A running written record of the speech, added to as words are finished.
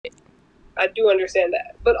I do understand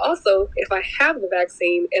that. But also, if I have the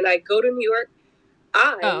vaccine and I go to New York,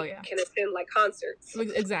 I can attend like concerts.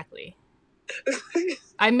 Exactly.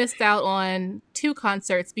 I missed out on 2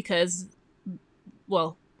 concerts because,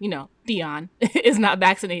 well, Dion is not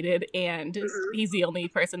vaccinated, and he's the only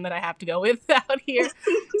person that I have to go with out here.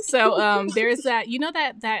 So there's that.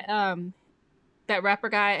 That rapper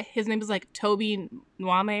guy. His name is like Toby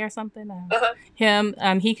Nwame or something. Him.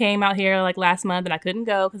 He came out here like last month, and I couldn't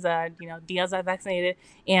go because Dion's not vaccinated,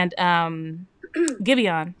 and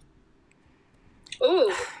Giveon.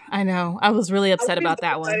 Ooh. I know. I was really upset about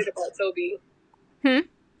that one. I was excited about Toby.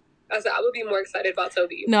 I said I would be more excited about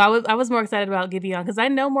Toby. No, I was more excited about Giveon because I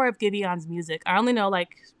know more of Giveon's music. I only know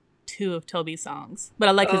like 2 of Toby's songs, but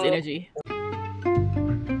I like his energy.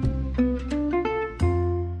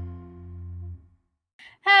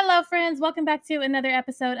 Hello, friends. Welcome back to another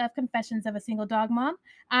episode of Confessions of a Single Dog Mom.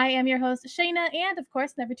 I am your host, Shayna, and of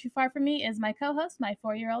course, never too far from me is my co-host, my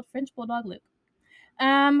 4-year-old French Bulldog, Luke.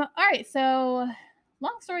 All right, so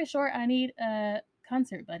long story short, I need a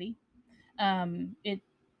concert buddy. It,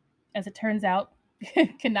 as it turns out,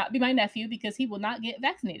 cannot be my nephew because he will not get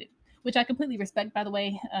vaccinated, which I completely respect, by the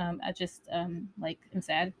way. I just am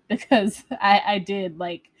sad because I did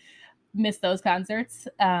miss those concerts.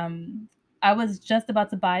 I was just about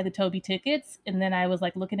to buy the Toby tickets, and then I was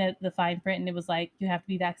looking at the fine print, and it was like, you have to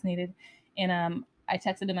be vaccinated. And I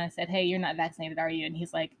texted him and I said, "Hey, you're not vaccinated, are you?" And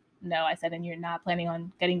he's like, "No." I said, "And you're not planning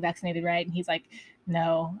on getting vaccinated, right?" And he's like,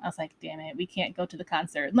 "No." I was like, "Damn it, we can't go to the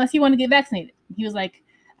concert unless you want to get vaccinated." He was like,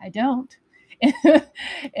 "I don't."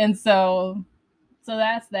 And so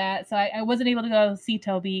that's that. So I wasn't able to go see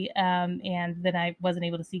Toby, and then I wasn't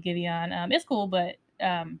able to see Giveon. It's cool, but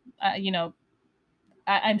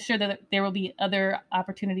I'm sure that there will be other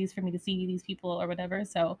opportunities for me to see these people or whatever.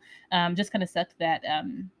 So just kind of sucked that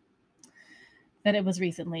that it was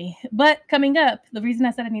recently. But coming up, the reason I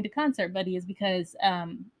said I need a concert buddy is because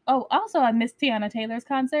also I missed Tiana Taylor's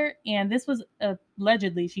concert, and this was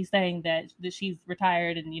allegedly she's saying that she's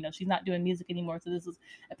retired and she's not doing music anymore. So this was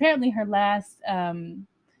apparently her last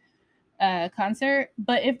concert.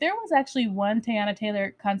 But if there was actually one Tiana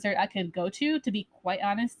Taylor concert I could go to be quite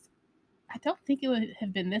honest, I don't think it would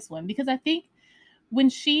have been this one, because I think when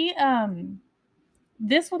she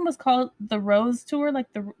this one was called the Rose Tour,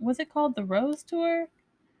 was it called the Rose Tour?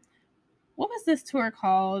 What was this tour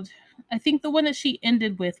called? I think the one that she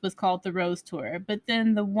ended with was called the Rose Tour, but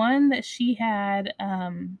then the one that she had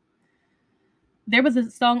there was a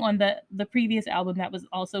song on the previous album that was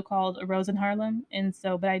also called A Rose in Harlem, and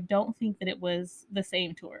so but I don't think that it was the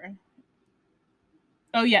same tour.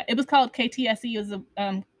 Oh yeah, it was called KTSE. It was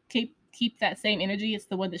a keep that same energy. It's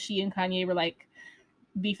the one that she and Kanye were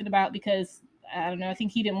beefing about because I don't know. I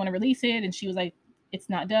think he didn't want to release it, and she was like, "It's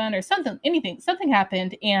not done," or something. Something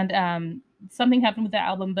happened, and something happened with the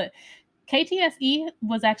album. But KTSE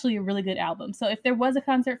was actually a really good album. So if there was a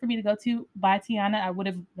concert for me to go to by Tiana, I would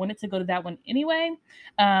have wanted to go to that one anyway.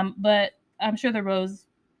 But I'm sure the Rose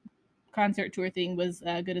concert tour thing was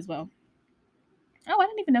good as well. Oh, I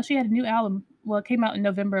didn't even know she had a new album. Well, it came out in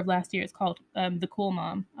November of last year. It's called The Cool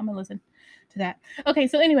Mom. I'm going to listen to that. Okay,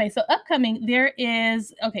 so anyway, so upcoming, there's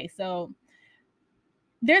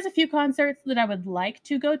a few concerts that I would like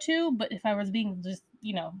to go to, but if I was being just,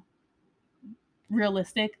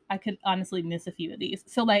 realistic, I could honestly miss a few of these.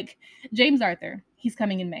 So James Arthur, he's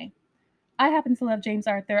coming in May. I happen to love James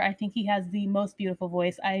Arthur. I think he has the most beautiful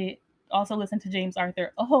voice. I also listen to James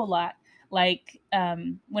Arthur a whole lot.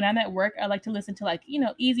 When I'm at work, I like to listen to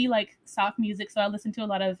easy soft music. So I listen to a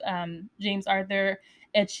lot of James Arthur,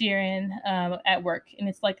 Ed Sheeran at work, and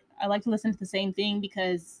it's I like to listen to the same thing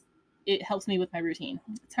because it helps me with my routine.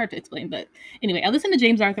 It's hard to explain, but anyway, I listen to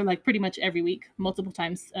James Arthur pretty much every week, multiple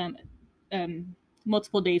times,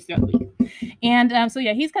 multiple days throughout the week. And so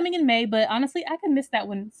yeah, he's coming in May, but honestly, I could miss that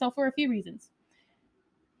one. So for a few reasons.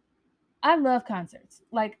 I love concerts.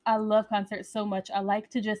 I love concerts so much. I like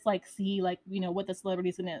to just see what the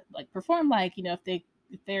celebrity's gonna perform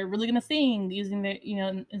if they're really gonna sing using their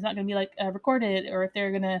it's not gonna be recorded, or if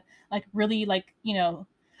they're gonna really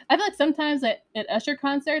I feel like sometimes at Usher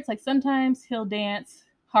concerts, sometimes he'll dance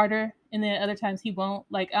harder and then other times he won't.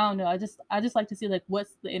 I don't know. I just like to see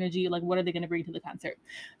what's the energy, what are they gonna bring to the concert.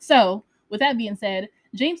 So with that being said,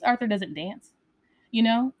 James Arthur doesn't dance. He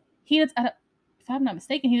does. If I'm not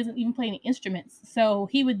mistaken, he doesn't even play any instruments. So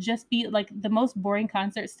he would just be the most boring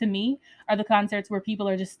concerts to me are the concerts where people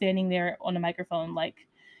are just standing there on a microphone.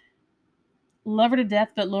 Love her to death,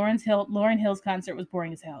 but Lauryn Hill's concert was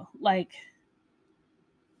boring as hell.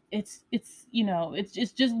 It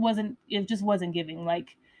just wasn't giving.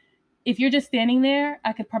 If you're just standing there,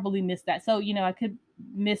 I could probably miss that. So I could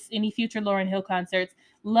miss any future Lauryn Hill concerts.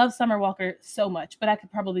 Love Summer Walker so much, but I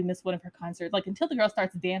could probably miss one of her concerts. Like until the girl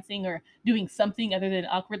starts dancing or doing something other than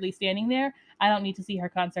awkwardly standing there, I don't need to see her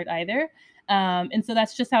concert either. And so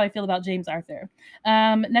that's just how I feel about James Arthur.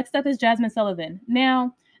 Next up is Jasmine Sullivan.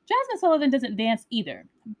 Now, Jasmine Sullivan doesn't dance either,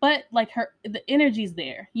 but like the energy's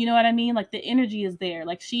there. You know what I mean? Like the energy is there.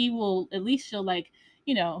 Like she'll like,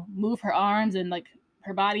 move her arms and like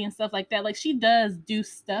her body and stuff like that. Like she does do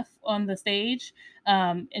stuff on the stage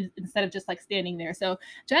instead of just like standing there. So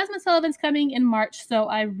Jasmine Sullivan's coming in March. So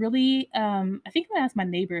I really, I think I'm gonna ask my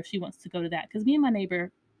neighbor if she wants to go to that because me and my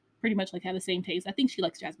neighbor pretty much like have the same taste. I think she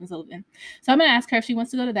likes Jasmine Sullivan. So I'm gonna ask her if she wants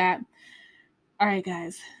to go to that. All right,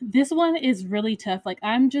 guys, this one is really tough. Like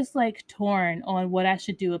I'm just like torn on what I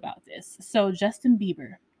should do about this. So Justin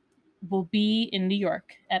Bieber will be in New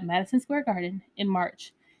York at Madison Square Garden in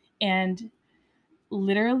March. And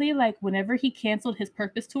literally, like, whenever he canceled his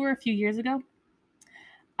Purpose tour a few years ago,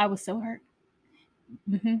 I was so hurt.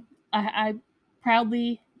 Mm-hmm. I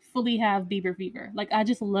proudly, fully have Bieber fever. Like, I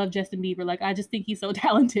just love Justin Bieber. Like, I just think he's so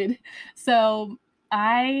talented. So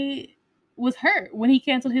I was hurt when he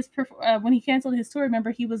canceled his tour.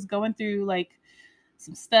 Remember, he was going through like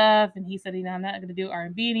some stuff, and he said, I'm not going to do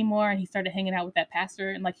R&B anymore. And he started hanging out with that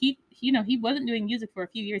pastor, and like he wasn't doing music for a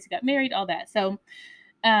few years. He got married, all that. So,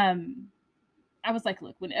 I was like,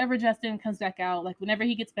 look, whenever Justin comes back out, like whenever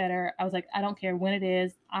he gets better, I was like, I don't care when it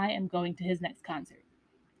is, I am going to his next concert.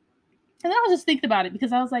 And then I was just thinking about it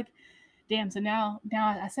because I was like, damn. So now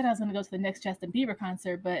I said I was going to go to the next Justin Bieber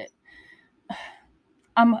concert, but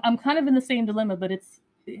I'm kind of in the same dilemma. But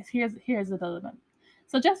here's the dilemma.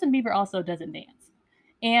 So Justin Bieber also doesn't dance.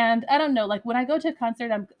 And I don't know, like when I go to a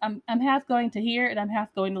concert, I'm half going to hear and I'm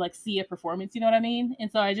half going to like see a performance, you know what I mean?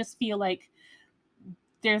 And so I just feel like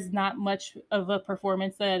there's not much of a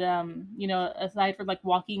performance that aside from like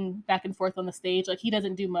walking back and forth on the stage, like he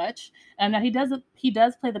doesn't do much. Now he does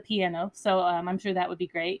play the piano, so I'm sure that would be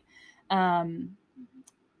great. But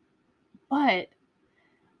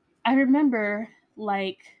I remember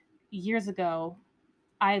like years ago,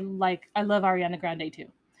 I love Ariana Grande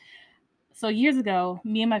too. So years ago,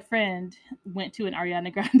 me and my friend went to an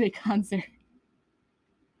Ariana Grande concert.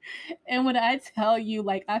 And when I tell you,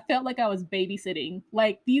 like, I felt like I was babysitting.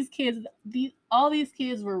 Like all these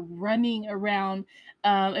kids were running around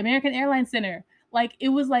American Airlines Center. Like it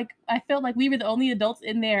was like I felt like we were the only adults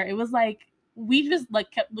in there. It was like we just like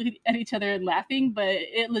kept looking at each other and laughing, but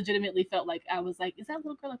it legitimately felt like I was like, is that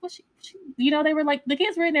little girl like what's she? They were like the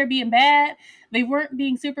kids were in there being bad. They weren't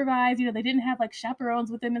being supervised. They didn't have like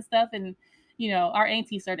chaperones with them and stuff. And our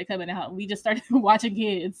auntie started coming out. We just started watching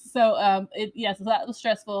kids. So so that was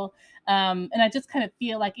stressful. And I just kind of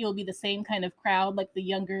feel like it will be the same kind of crowd, like the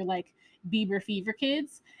younger, like Bieber fever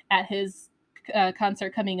kids at his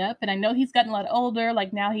concert coming up. And I know he's gotten a lot older.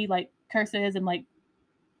 Like now he like curses and like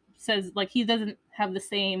says like he doesn't have the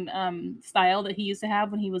same style that he used to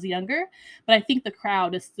have when he was younger. But I think the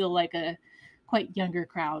crowd is still like a quite younger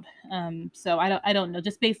crowd. So I don't know.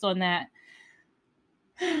 Just based on that,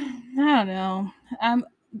 I don't know. I'm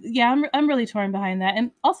really torn behind that.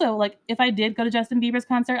 And also, like, if I did go to Justin Bieber's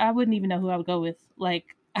concert, I wouldn't even know who I would go with.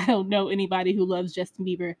 Like, I don't know anybody who loves Justin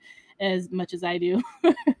Bieber as much as I do.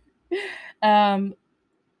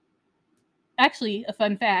 Actually, a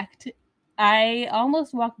fun fact: I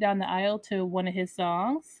almost walked down the aisle to one of his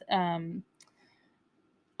songs,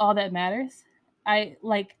 "All That Matters." I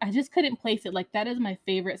just couldn't place it. Like that is my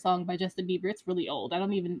favorite song by Justin Bieber. It's really old. I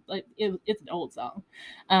don't even like it. It's an old song,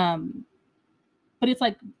 but it's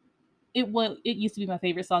like it used to be my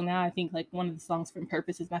favorite song. Now I think like one of the songs from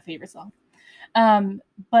Purpose is my favorite song.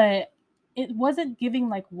 But it wasn't giving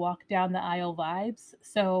like walk down the aisle vibes,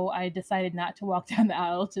 so I decided not to walk down the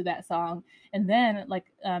aisle to that song. And then like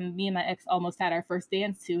me and my ex almost had our first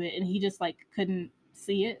dance to it, and he just like couldn't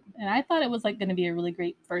see it. And I thought it was like going to be a really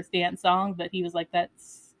great first dance song, but he was like,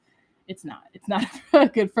 it's not a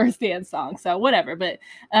good first dance song. So whatever. But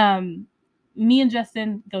me and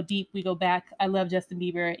Justin go deep. We go back. I love Justin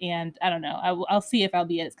Bieber, and I don't know. I'll see if I'll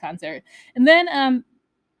be at his concert. And then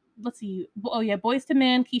let's see. Oh yeah, Boys to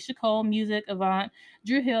Men, Keisha Cole, Music, Avant,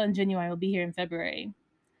 Drew Hill, and Genuine will be here in February.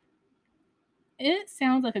 It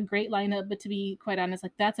sounds like a great lineup, but to be quite honest,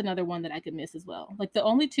 like that's another one that I could miss as well. Like the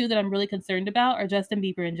only two that I'm really concerned about are Justin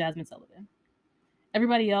Bieber and Jasmine Sullivan.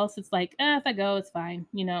 Everybody else, it's like, if I go, it's fine,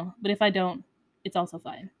 But if I don't, it's also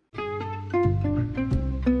fine.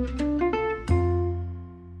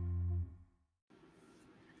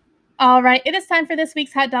 All right, it is time for this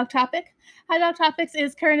week's Hot Dog Topic. Hot Dog Topics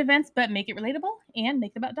is current events, but make it relatable and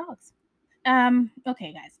make it about dogs.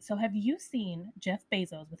 Okay, guys, so have you seen Jeff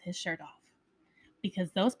Bezos with his shirt off?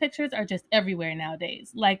 because those pictures are just everywhere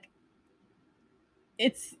nowadays. Like,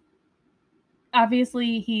 it's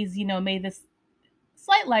obviously he's, made this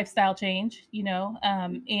slight lifestyle change,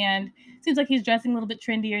 and seems like he's dressing a little bit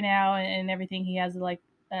trendier now and everything. He has like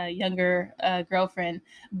a younger girlfriend.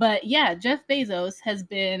 But yeah, Jeff Bezos has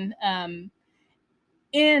been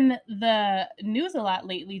in the news a lot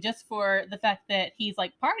lately just for the fact that he's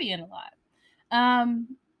like partying a lot.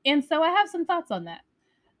 And so I have some thoughts on that.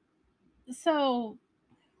 So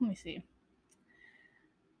let me see.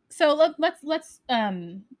 So let's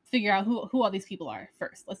figure out who all these people are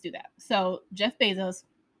first. Let's do that. So Jeff Bezos,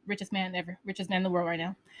 richest man ever, richest man in the world right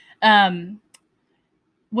now,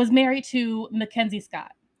 was married to Mackenzie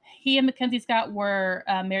Scott. He and Mackenzie Scott were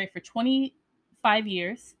married for 25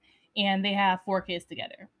 years, and they have 4 kids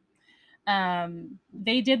together.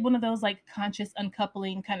 They did one of those like conscious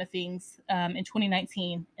uncoupling kind of things in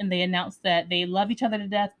 2019, and they announced that they love each other to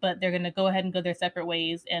death, but they're going to go ahead and go their separate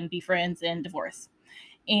ways and be friends and divorce.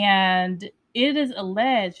 And it is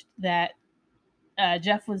alleged that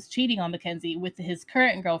Jeff was cheating on Mackenzie with his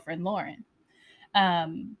current girlfriend, Lauren.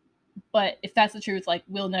 But if that's the truth, like,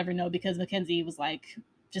 we'll never know, because Mackenzie was like,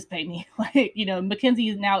 just pay me. Like,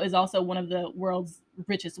 Mackenzie now is also one of the world's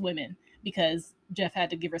richest women because Jeff had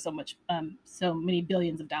to give her so many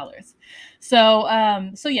billions of dollars. So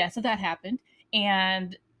that happened.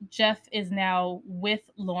 And Jeff is now with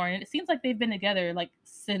Lauren. It seems like they've been together like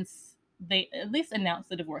since they at least announced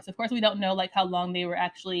the divorce. Of course, we don't know like how long they were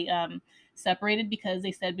actually separated, because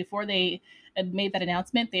they said before they had made that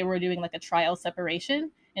announcement, they were doing like a trial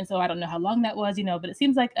separation. And so I don't know how long that was, but it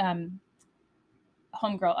seems like homegirl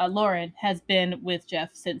Lauren has been with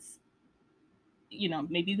Jeff since,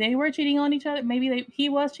 maybe they were cheating on each other. Maybe he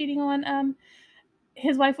was cheating on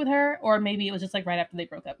his wife with her, or maybe it was just like right after they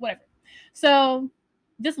broke up, whatever. So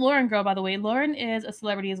this Lauren girl, by the way, Lauren is a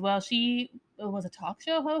celebrity as well. She was a talk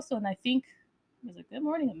show host, and I think was it Good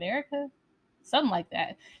Morning America, something like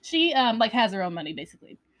that. She like has her own money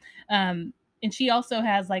basically, and she also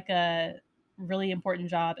has like a really important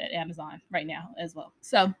job at Amazon right now as well.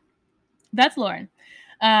 So that's Lauren.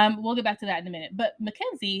 We'll get back to that in a minute. But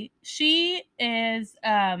Mackenzie, she is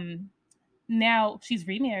now she's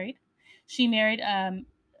remarried. She married a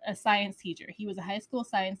science teacher. He was a high school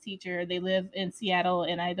science teacher. They live in Seattle,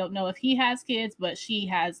 and I don't know if he has kids, but she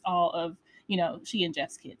has all of, she and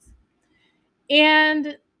Jeff's kids.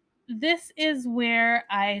 And this is where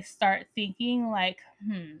I start thinking like,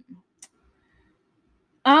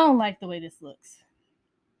 I don't like the way this looks.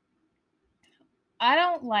 I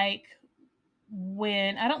don't like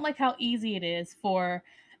how easy it is for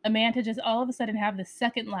a man to just all of a sudden have the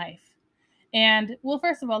second life. And well,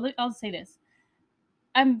 first of all, I'll say this.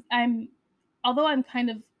 Although I'm kind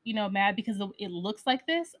of, mad because it looks like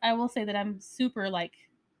this, I will say that I'm super like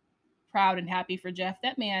proud and happy for Jeff.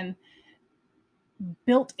 That man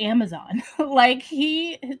built Amazon. Like,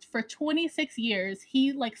 for 26 years,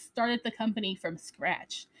 he like started the company from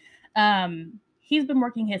scratch. He's been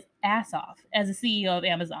working his ass off as a CEO of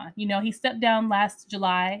Amazon. He stepped down last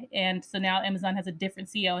July, and so now Amazon has a different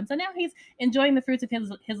CEO, and so now he's enjoying the fruits of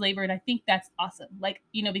his labor, and I think that's awesome. Like,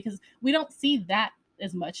 because we don't see that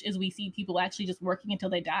as much as we see people actually just working until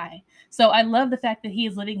they die. So I love the fact that he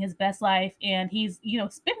is living his best life, and he's,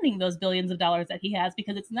 spending those billions of dollars that he has,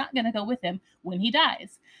 because it's not going to go with him when he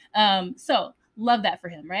dies. So love that for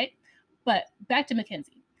him, right? But back to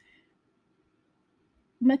Mackenzie.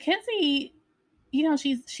 Mackenzie,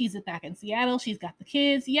 she's back in Seattle. She's got the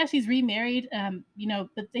kids. Yeah, she's remarried.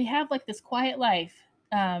 But they have like this quiet life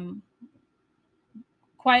in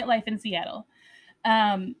Seattle.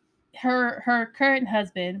 Her current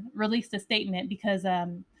husband released a statement because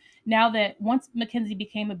now that once Mackenzie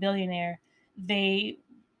became a billionaire,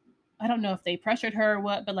 I don't know if they pressured her or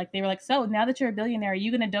what, but like they were like, so now that you're a billionaire, are you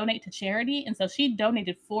going to donate to charity? And so she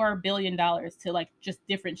donated $4 billion to like just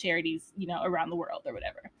different charities, around the world or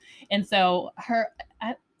whatever. And so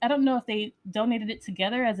I don't know if they donated it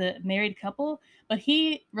together as a married couple, but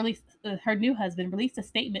her new husband released a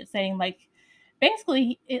statement saying like,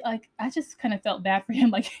 basically I just kind of felt bad for him.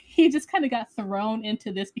 Like, he just kind of got thrown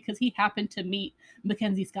into this because he happened to meet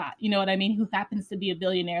Mackenzie Scott, you know what I mean, who happens to be a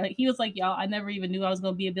billionaire. Like, he was like, y'all, I never even knew I was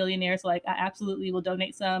going to be a billionaire, so like I absolutely will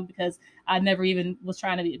donate some because I never even was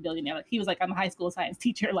trying to be a billionaire. Like, he was like, I'm a high school science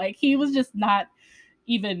teacher. Like, he was just not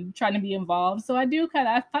even trying to be involved. So I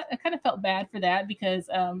kind of felt bad for that, because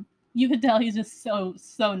you could tell he's just so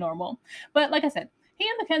normal. But like I said, he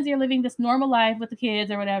and Mackenzie are living this normal life with the kids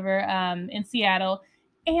or whatever in Seattle.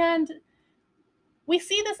 And we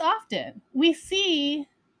see this often. We see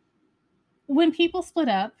when people split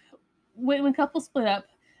up, when couples split up,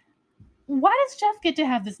 why does Jeff get to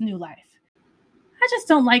have this new life? I just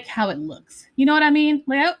don't like how it looks. You know what I mean?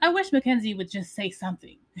 Like, I wish Mackenzie would just say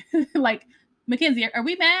something. Like, Mackenzie, are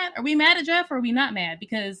we mad? Are we mad at Jeff or are we not mad?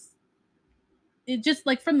 Because it just,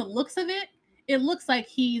 like, from the looks of it, it looks like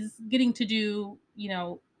he's getting to do,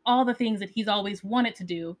 all the things that he's always wanted to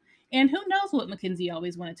do. And who knows what Mackenzie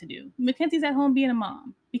always wanted to do? Mackenzie's at home being a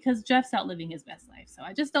mom because Jeff's out living his best life. So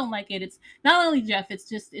I just don't like it. It's not only Jeff, it's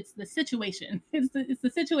the situation. It's the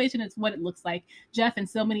situation. It's what it looks like. Jeff and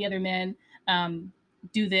so many other men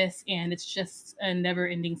do this, and it's just a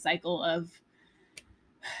never-ending cycle of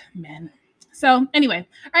men. So anyway,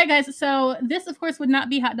 all right, guys. So this, of course, would not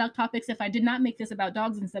be Hot Dog Topics if I did not make this about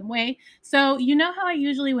dogs in some way. So you know how I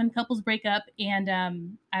usually, when couples break up,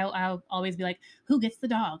 and I'll always be like, "Who gets the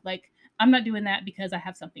dog?" Like, I'm not doing that because I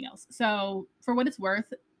have something else. So for what it's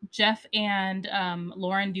worth, Jeff and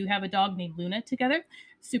Lauren do have a dog named Luna together.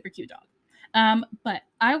 Super cute dog. But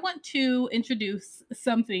I want to introduce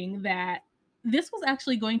something that this was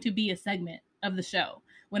actually going to be a segment of the show.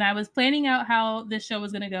 When I was planning out how this show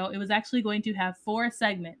was going to go, it was actually going to have 4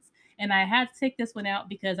 segments. And I had to take this one out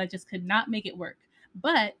because I just could not make it work.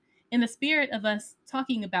 But in the spirit of us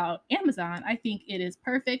talking about Amazon, I think it is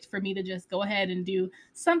perfect for me to just go ahead and do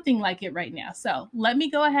something like it right now. So let me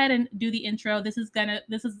go ahead and do the intro. This is gonna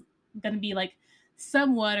be like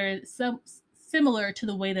somewhat or some similar to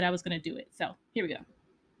the way that I was gonna do it. So here we go.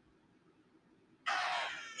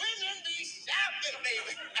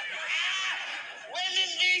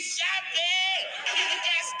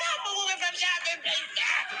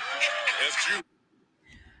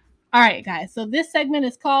 All right, guys. So this segment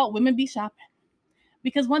is called Women Be Shopping.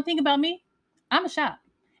 Because one thing about me, I'm a shop.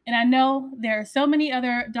 And I know there are so many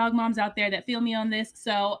other dog moms out there that feel me on this.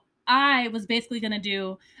 So I was basically going to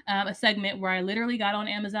do a segment where I literally got on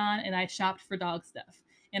Amazon and I shopped for dog stuff.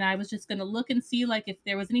 And I was just going to look and see like if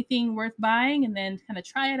there was anything worth buying and then kind of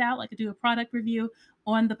try it out, like do a product review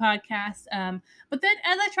on the podcast. But then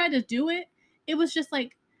as I tried to do it, it was just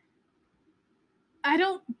like, I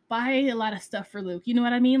don't buy a lot of stuff for Luke. You know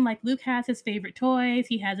what I mean? Like, Luke has his favorite toys.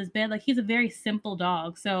 He has his bed. Like, he's a very simple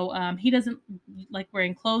dog. So he doesn't like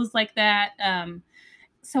wearing clothes like that.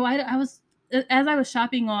 So I was, as I was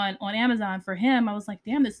shopping on Amazon for him, I was like,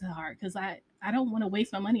 damn, this is hard because I don't want to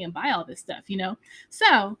waste my money and buy all this stuff,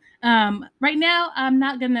 So right now, I'm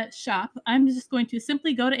not going to shop. I'm just going to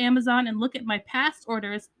simply go to Amazon and look at my past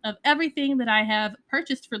orders of everything that I have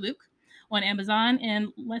purchased for Luke on Amazon. And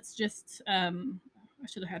let's just, I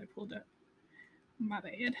should have had it pulled up. My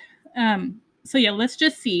bad. So yeah, let's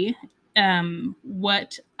just see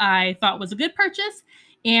what I thought was a good purchase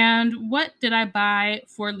and what did I buy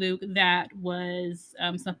for Luke that was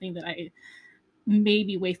something that I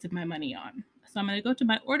maybe wasted my money on. So I'm going to go to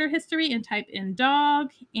my order history and type in dog.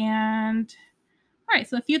 And all right,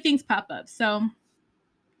 so a few things pop up. So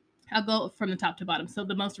I'll go from the top to bottom. So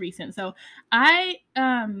the most recent. So I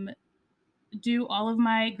do all of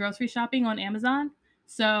my grocery shopping on Amazon.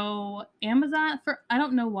 So Amazon, for I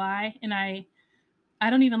don't know why, and I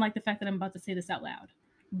don't even like the fact that I'm about to say this out loud,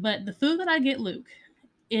 but the food that I get Luke,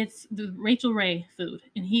 it's the Rachel Ray food,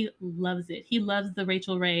 and he loves it. He loves the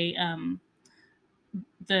Rachel Ray,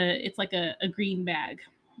 it's like a green bag.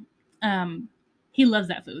 He loves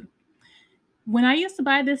that food. When I used to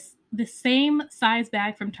buy the same size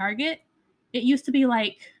bag from Target, it used to be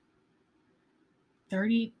like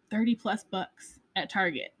 30 plus bucks at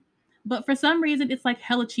Target. But for some reason, it's like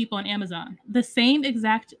hella cheap on Amazon. The same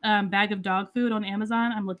exact bag of dog food on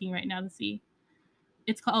Amazon. I'm looking right now to see.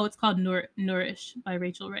 It's called Nourish by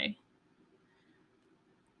Rachel Ray.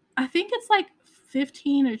 I think it's like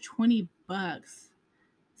 15 or 20 bucks.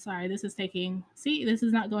 Sorry, this is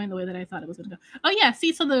not going the way that I thought it was going to go. Oh yeah,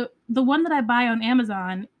 see, so the one that I buy on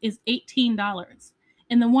Amazon is $18,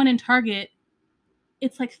 and the one in Target,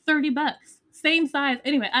 it's like 30 bucks. Same size.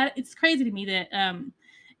 Anyway, it's crazy to me that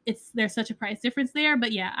there's such a price difference there.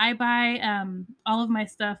 But yeah, I buy all of my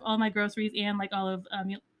stuff, all my groceries, and like all of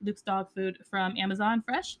Luke's dog food from Amazon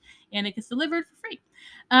Fresh, and it gets delivered for free.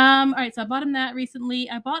 All right, so I bought him that recently.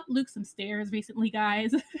 I bought Luke some stairs recently,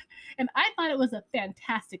 guys, and I thought it was a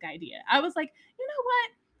fantastic idea. I was like, you know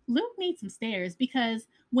what? Luke needs some stairs because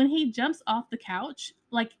when he jumps off the couch,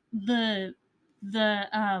 like the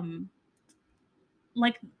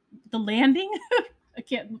like the landing,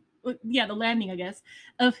 the landing, I guess,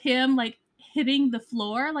 of him like hitting the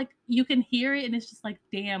floor, like you can hear it, and it's just like,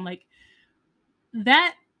 damn, like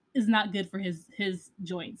that is not good for his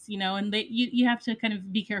joints, and you have to kind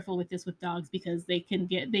of be careful with this with dogs because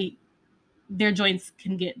their joints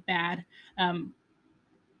can get bad a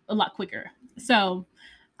lot quicker. So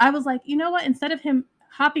I was like, you know what, instead of him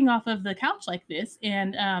hopping off of the couch like this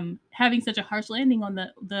and having such a harsh landing on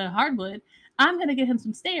the hardwood, I'm going to get him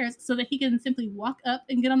some stairs so that he can simply walk up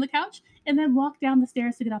and get on the couch and then walk down the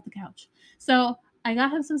stairs to get off the couch. So I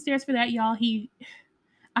got him some stairs for that, y'all.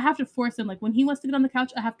 I have to force him. Like when he wants to get on the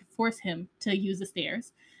couch, I have to force him to use the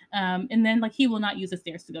stairs. And then like he will not use the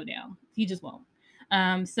stairs to go down. He just won't.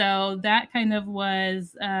 So that kind of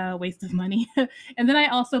was a waste of money. And then I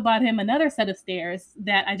also bought him another set of stairs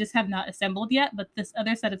that I just have not assembled yet. But this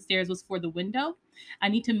other set of stairs was for the window. I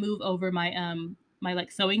need to move over my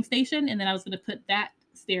like sewing station, and then I was going to put that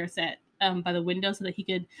stair set by the window so that he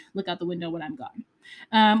could look out the window when I'm gone.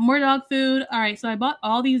 More dog food. All right, so I bought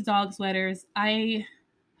all these dog sweaters. I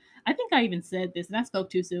think I even said this, and I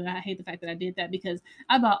spoke too soon. I hate the fact that I did that because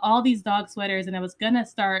I bought all these dog sweaters, and I was gonna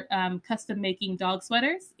start custom making dog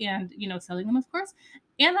sweaters and selling them, of course.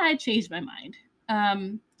 And I changed my mind.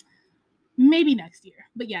 Maybe next year,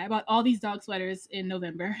 but yeah, I bought all these dog sweaters in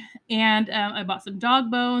November, and I bought some dog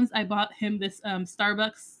bones. I bought him this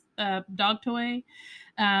Starbucks dog toy.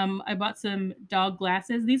 I bought some dog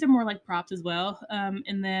glasses. These are more like props as well.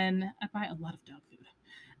 And then I buy a lot of dog food.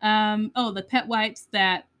 Oh, the pet wipes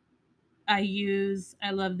that I use.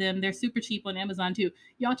 I love them. They're super cheap on Amazon too.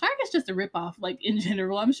 Y'all, Target's just a ripoff, like in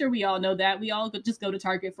general. I'm sure we all know that. We all just go to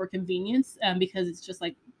Target for convenience because it's just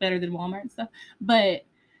like better than Walmart and stuff. But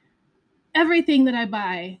everything that I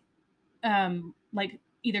buy, like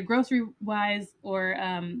either grocery wise or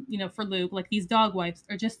for Luke, like these dog wipes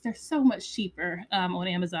they're so much cheaper on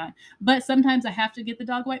Amazon. But sometimes I have to get the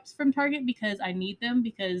dog wipes from Target because I need them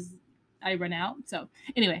because I run out. So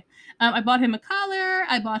anyway, I bought him a collar.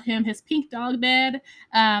 I bought him his pink dog bed.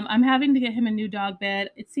 I'm having to get him a new dog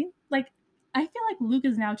bed. It seems like I feel like Luke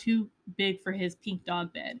is now too big for his pink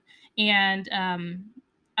dog bed, and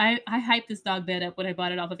I hyped this dog bed up when I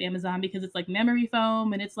bought it off of Amazon because it's like memory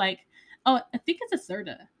foam and it's like, oh, I think it's a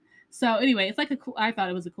Serta. So anyway, it's like I thought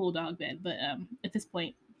it was a cool dog bed, but at this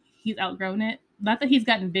point, he's outgrown it. Not that he's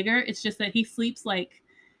gotten bigger, it's just that he sleeps like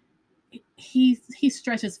he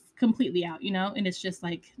stretches completely out, and it's just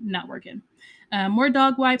like not working. More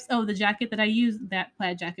dog wipes. Oh, the jacket that I use, that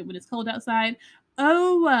plaid jacket when it's cold outside.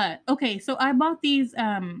 Oh, okay. So I bought these.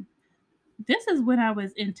 This is when I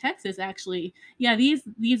was in Texas, actually. Yeah, these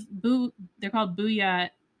they're called Booyah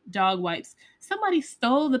dog wipes. Somebody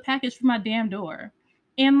stole the package from my damn door,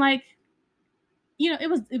 and like, it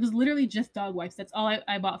was literally just dog wipes. That's all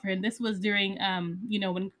I bought for him. This was during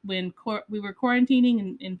when we were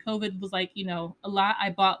quarantining and COVID was like a lot. I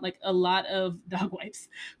bought like a lot of dog wipes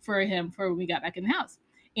for him for when we got back in the house,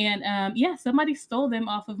 and yeah, somebody stole them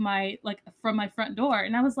off of from my front door,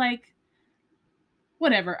 and I was like,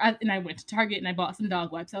 whatever. And I went to Target and I bought some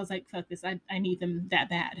dog wipes. I was like, fuck this. I need them that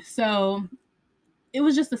bad. So it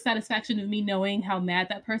was just the satisfaction of me knowing how mad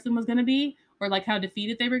that person was going to be or like how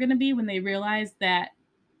defeated they were going to be when they realized that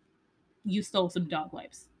you stole some dog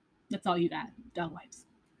wipes. That's all you got. Dog wipes.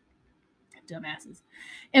 Dumbasses.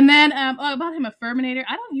 And then I bought him a Furminator.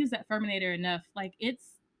 I don't use that Furminator enough. Like it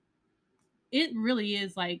really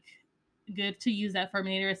is like good to use that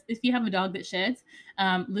Furminator if you have a dog that sheds.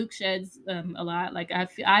 Luke sheds a lot. Like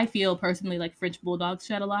I feel personally like French bulldogs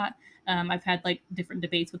shed a lot. I've had like different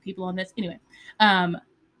debates with people on this. Anyway,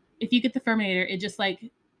 if you get the Furminator, it just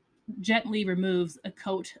like gently removes a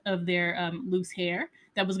coat of their loose hair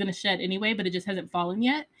that was going to shed anyway, but it just hasn't fallen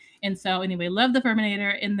yet. And so anyway, love the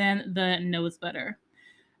Furminator. And then the nose butter.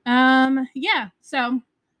 Yeah, so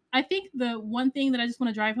I think the one thing that I just want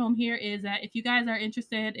to drive home here is that if you guys are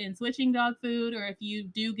interested in switching dog food, or if you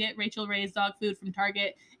do get Rachel Ray's dog food from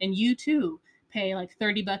Target and you too pay like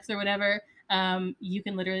 $30 or whatever, you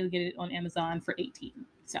can literally get it on Amazon for $18.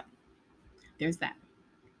 So there's that.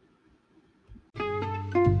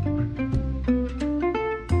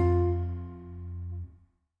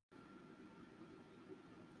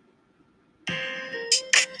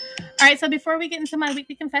 All right, so before we get into my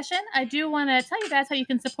weekly confession, I do want to tell you guys how you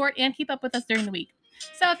can support and keep up with us during the week.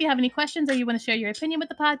 So if you have any questions or you want to share your opinion with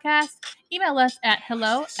the podcast, email us at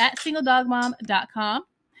hello@singledogmom.com.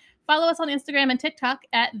 Follow us on Instagram and TikTok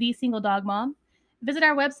at @thesingledogmom. Visit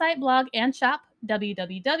our website, blog, and shop,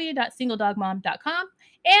 www.singledogmom.com.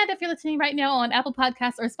 And if you're listening right now on Apple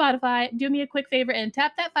Podcasts or Spotify, do me a quick favor and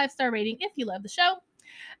tap that 5-star rating if you love the show.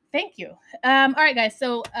 Thank you. All right, guys.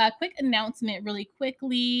 So a quick announcement really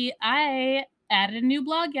quickly. I added a new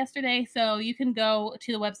blog yesterday, so you can go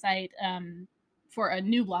to the website for a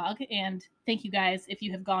new blog. And thank you guys if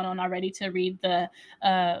you have gone on already to read the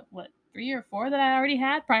 3 or 4 that I already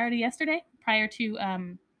had prior to yesterday, prior to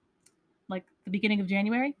like the beginning of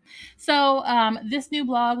January. So this new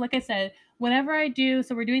blog, like I said, whenever I do,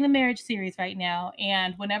 so we're doing the marriage series right now,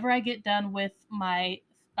 and whenever I get done with my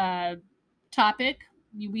topic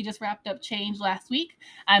we just wrapped up Change last week.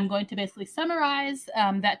 I'm going to basically summarize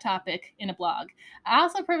that topic in a blog. I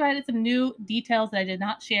also provided some new details that I did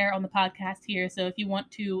not share on the podcast here. So if you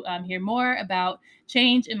want to hear more about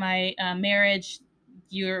change in my marriage,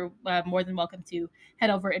 you're more than welcome to head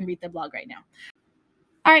over and read the blog right now.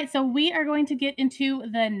 All right, so we are going to get into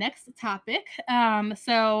the next topic. Let's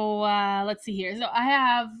see here. So I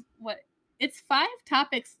have it's 5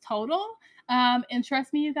 topics total. And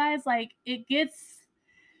trust me, you guys, like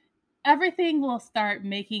everything will start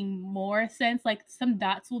making more sense. Like some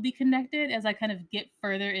dots will be connected as I kind of get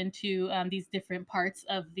further into these different parts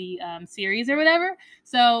of the series or whatever.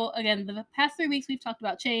 So again, the past 3 weeks we've talked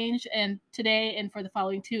about change, and today and for the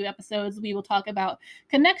following 2 episodes we will talk about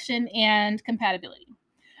connection and compatibility.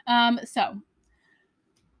 So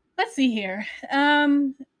let's see here.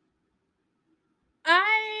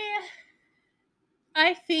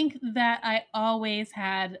 I think that I always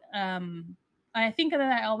had I think that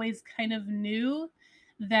I always kind of knew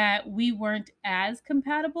that we weren't as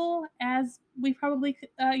compatible as we probably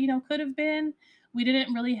could have been. We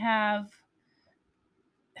didn't really have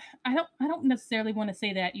I don't necessarily want to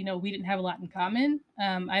say that, we didn't have a lot in common.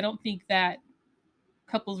 I don't think that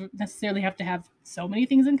couples necessarily have to have so many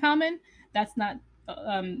things in common. That's not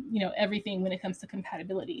everything when it comes to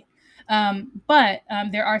compatibility. But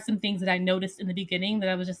there are some things that I noticed in the beginning that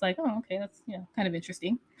I was just like, oh, okay, that's kind of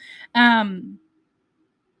interesting.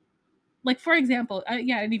 Like for example, I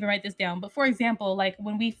didn't even write this down, but for example, like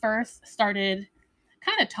when we first started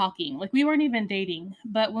kind of talking, like we weren't even dating,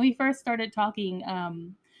 but when we first started talking,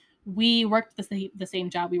 we worked the same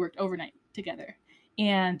job. We worked overnight together,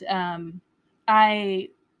 and I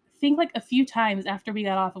think like a few times after we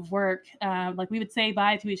got off of work, like we would say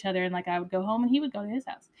bye to each other, and like I would go home and he would go to his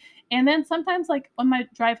house. And then sometimes like on my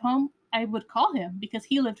drive home, I would call him because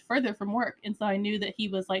he lived further from work. And so I knew that he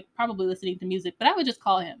was like probably listening to music, but I would just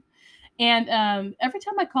call him. And every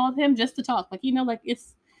time I called him just to talk, like, like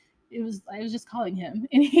I was just calling him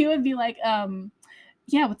and he would be like,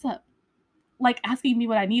 yeah, what's up? Like asking me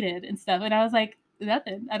what I needed and stuff. And I was like,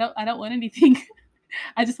 nothing. I don't want anything.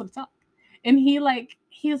 I just want to talk. And he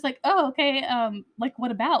was like, oh, okay. Like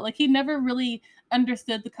what about? Like he never really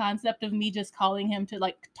understood the concept of me just calling him to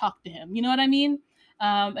like talk to him. You know what I mean?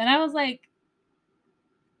 And I was like,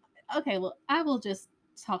 okay, well, I will just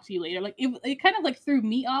talk to you later. Like it kind of like threw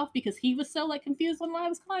me off because he was so like confused on why I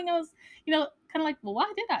was calling. I was, kind of like, well,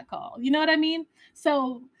 why did I call? You know what I mean?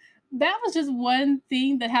 So that was just one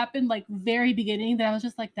thing that happened like very beginning that I was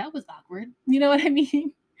just like, that was awkward. You know what I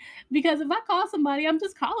mean? Because if I call somebody, I'm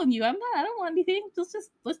just calling you. I don't want anything. Just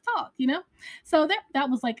let's talk, So that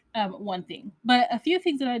was like one thing. But a few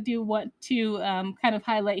things that I do want to kind of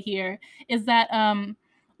highlight here is that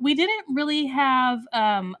we didn't really have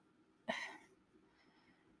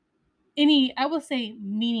any, I will say,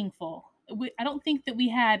 meaningful. I don't think that we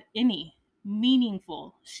had any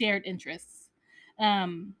meaningful shared interests.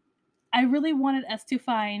 I really wanted us to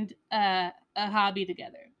find a hobby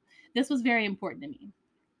together. This was very important to me.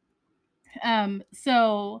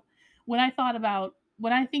 So when I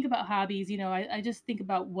think about hobbies, I just think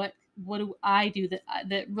about what do I do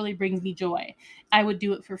that really brings me joy. I would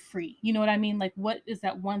do it for free. You know what I mean? Like, what is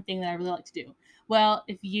that one thing that I really like to do? Well,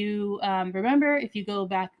 if you remember, if you go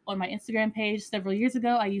back on my Instagram page several years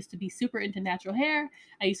ago, I used to be super into natural hair.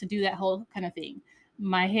 I used to do that whole kind of thing.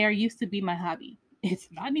 My hair used to be my hobby. It's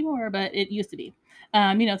not anymore, but it used to be.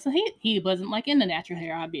 So he wasn't like into natural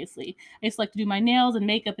hair, obviously. I used to like to do my nails and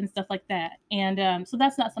makeup and stuff like that. And so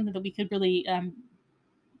that's not something that we could really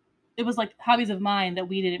it was like hobbies of mine that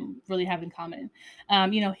we didn't really have in common.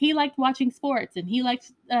 He liked watching sports and he's like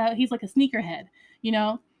a sneakerhead.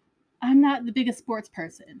 I'm not the biggest sports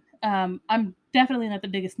person. I'm definitely not the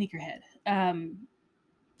biggest sneakerhead.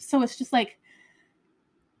 So it's just like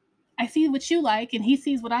I see what you like and he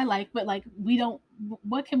sees what I like, but like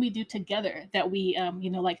what can we do together that we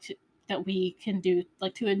that we can do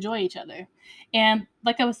like to enjoy each other? And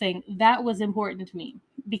like I was saying, that was important to me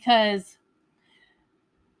because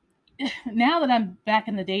now that I'm back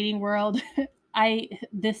in the dating world,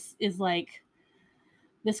 this is like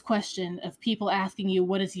this question of people asking you,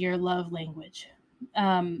 what is your love language?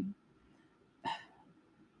 I've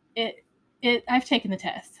taken the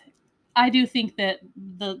test. I do think that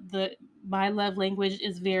my love language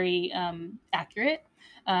is very accurate.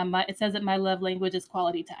 It says that my love language is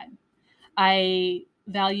quality time. I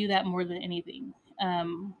value that more than anything,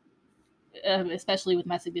 especially with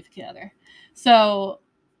my significant other. So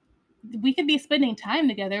we could be spending time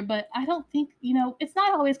together, but I don't think, it's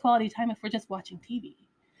not always quality time if we're just watching TV.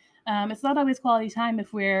 It's not always quality time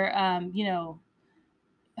if we're,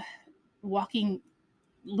 walking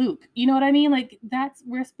Luke. You know what I mean? Like, that's,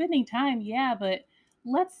 we're spending time, yeah, but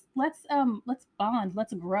let's bond,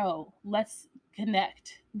 let's grow, let's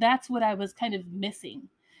connect. That's what I was kind of missing.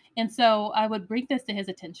 And so I would bring this to his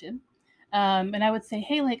attention. And I would say,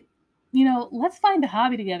 hey, like, let's find a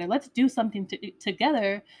hobby together. Let's do something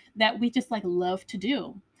together that we just like love to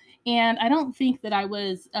do. And I don't think that I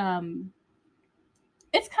was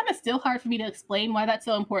it's kind of still hard for me to explain why that's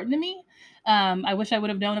so important to me. I wish I would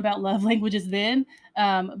have known about love languages then.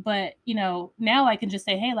 But, now I can just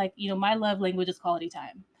say, hey, like, my love language is quality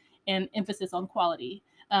time and emphasis on quality.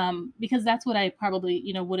 Because that's what I probably,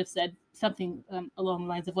 would have said something along the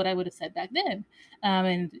lines of what I would have said back then.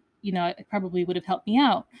 And, it probably would have helped me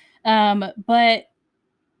out. But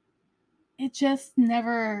it just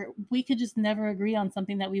never, we could just never agree on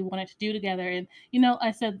something that we wanted to do together. And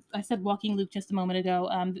I said walking Luke just a moment ago.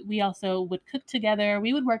 We also would cook together,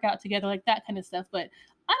 we would work out together, like that kind of stuff. But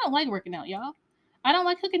I don't like working out, y'all. I don't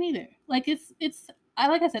like cooking either. Like, it's I,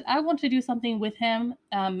 like I said, I want to do something with him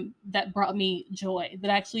that brought me joy, that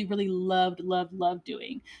I actually really loved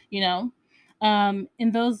doing, and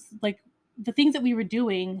those, like, the things that we were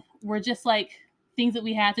doing were just like things that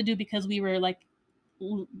we had to do because we were like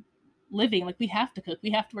living, like we have to cook, we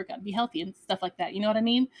have to work out, be healthy and stuff like that, you know what I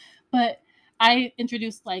mean? But I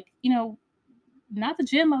introduced, like, not the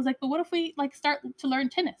gym. I was like, but what if we like start to learn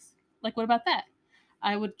tennis? Like, what about that?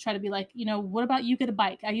 I would try to be like, what about you get a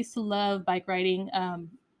bike? I used to love bike riding.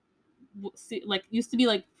 Like, used to be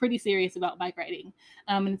like pretty serious about bike riding.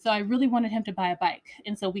 And so I really wanted him to buy a bike,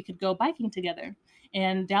 and so we could go biking together.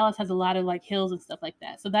 And Dallas has a lot of like hills and stuff like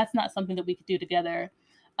that, so that's not something that we could do together.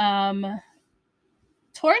 Towards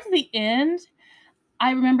the end,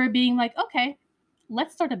 I remember being like, okay,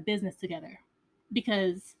 let's start a business together,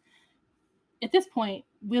 because at this point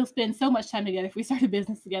we'll spend so much time together if we start a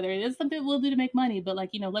business together. It is something we'll do to make money, but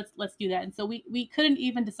like, let's do that. And so we couldn't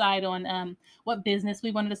even decide on what business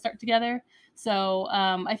we wanted to start together. So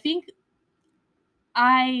I think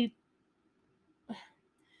I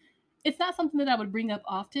it's not something that I would bring up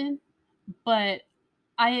often, but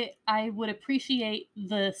I would appreciate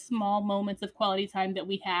the small moments of quality time that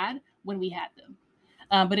we had when we had them.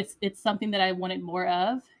 But it's something that I wanted more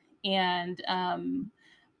of. And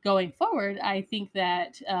going forward, I think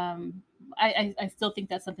that I still think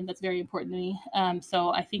that's something that's very important to me. So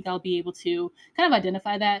I think I'll be able to kind of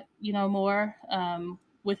identify that, more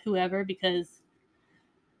with whoever, because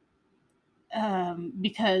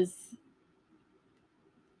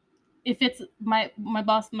if it's my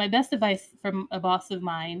boss, my best advice from a boss of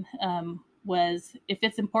mine was, if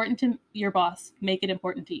it's important to your boss, make it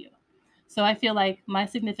important to you. So I feel like my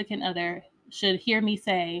significant other should hear me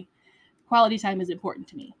say quality time is important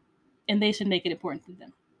to me, and they should make it important to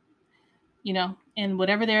them. And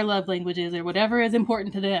whatever their love language is, or whatever is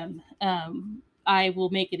important to them, I will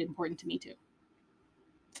make it important to me too.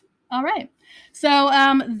 All right. So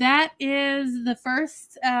that is the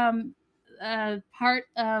first part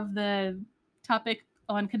of the topic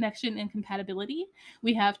on connection and compatibility.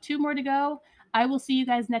 We have 2 more to go. I will see you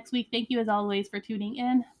guys next week. Thank you as always for tuning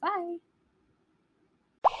in. Bye.